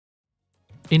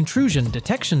Intrusion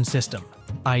Detection System,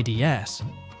 IDS.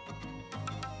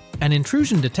 An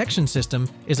intrusion detection system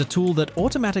is a tool that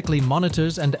automatically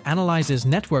monitors and analyzes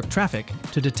network traffic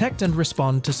to detect and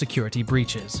respond to security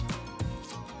breaches.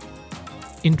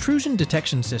 Intrusion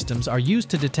detection systems are used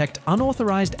to detect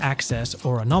unauthorized access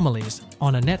or anomalies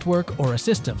on a network or a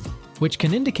system, which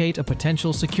can indicate a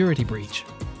potential security breach.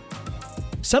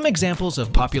 Some examples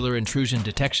of popular intrusion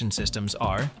detection systems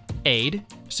are AID,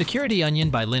 Security Onion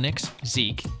by Linux,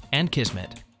 Zeek, and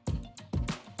Kismet.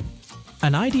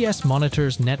 An IDS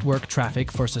monitors network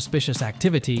traffic for suspicious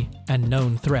activity and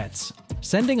known threats,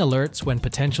 sending alerts when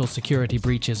potential security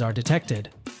breaches are detected.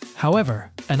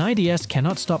 However, an IDS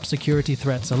cannot stop security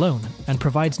threats alone and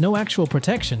provides no actual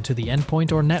protection to the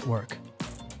endpoint or network.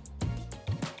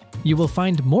 You will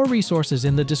find more resources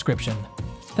in the description.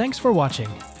 Thanks for watching,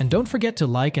 and don't forget to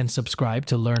like and subscribe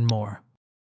to learn more.